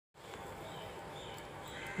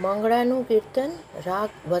મંગળાનું કીર્તન રાગ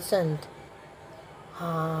વસંત.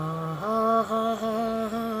 હા હા હા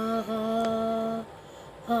હા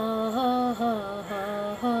હા હા હા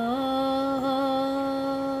હા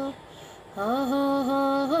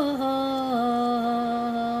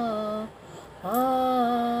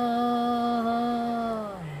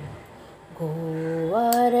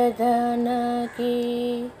गोवर्धन की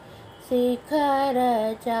शिखर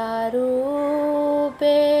चारू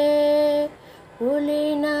पे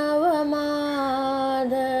फूली नव माधवी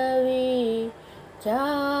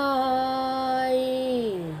जाई.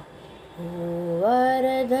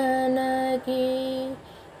 गोवर्धन की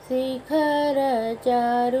शिखर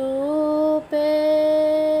चारू पे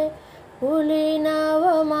फूली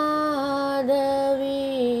नव माधवी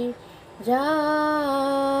जाई.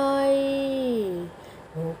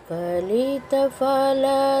 मुकलित फल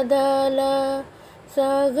दल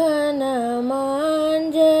सघन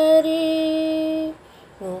मंजरी.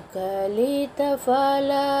 मुकलित फल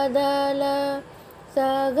दल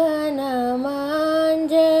सघन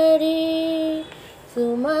मंजरी.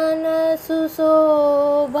 सुमन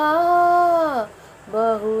सुशोभा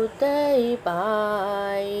बहुत ही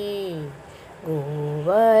पाई.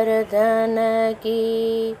 गोवर्धन की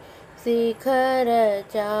शिखर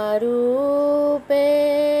चारू पे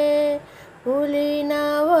फूली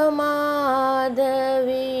नव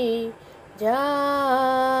माधवी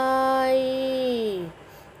जाई.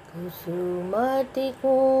 कुसुमति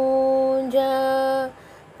कुंज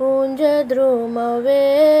कुंज द्रुम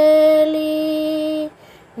वेली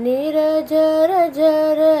निरजर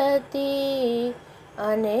जरती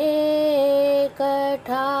अनेक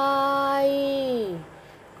ठाई.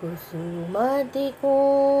 कुसुमति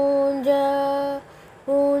कुंज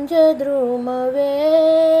कुंज द्रुम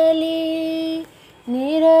वेली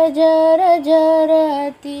निरजर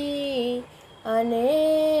जरती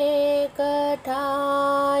अनेक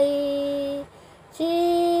ठाई.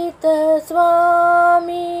 चित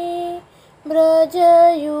स्वामी ब्रज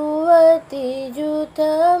युवती जूथ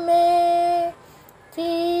में.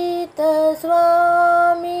 चित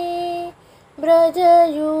स्वामी ब्रज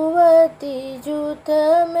युवती जूथ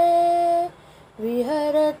में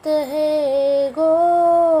विहरत है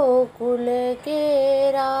गोकुल के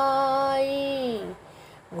राई.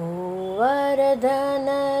 गोवर्धन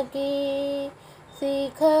की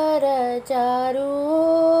शिखर चारू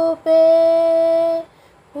पे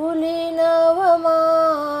फूली नव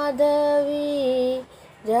माधवी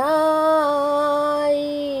जाई.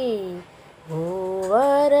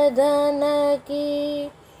 गोवर्धन की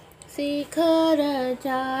शिखर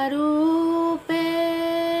चारू पे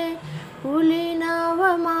फूली नव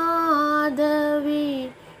माधवी.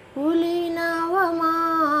 फूली नव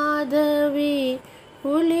माधवी.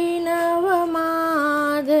 फूली नव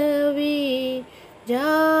माधवी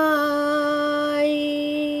जाई.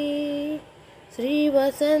 श्री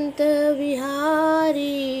वसंत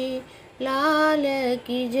विहारी लाल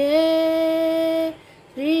की जय.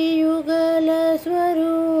 श्री युगल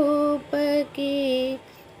स्वरूप की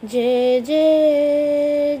जय जय.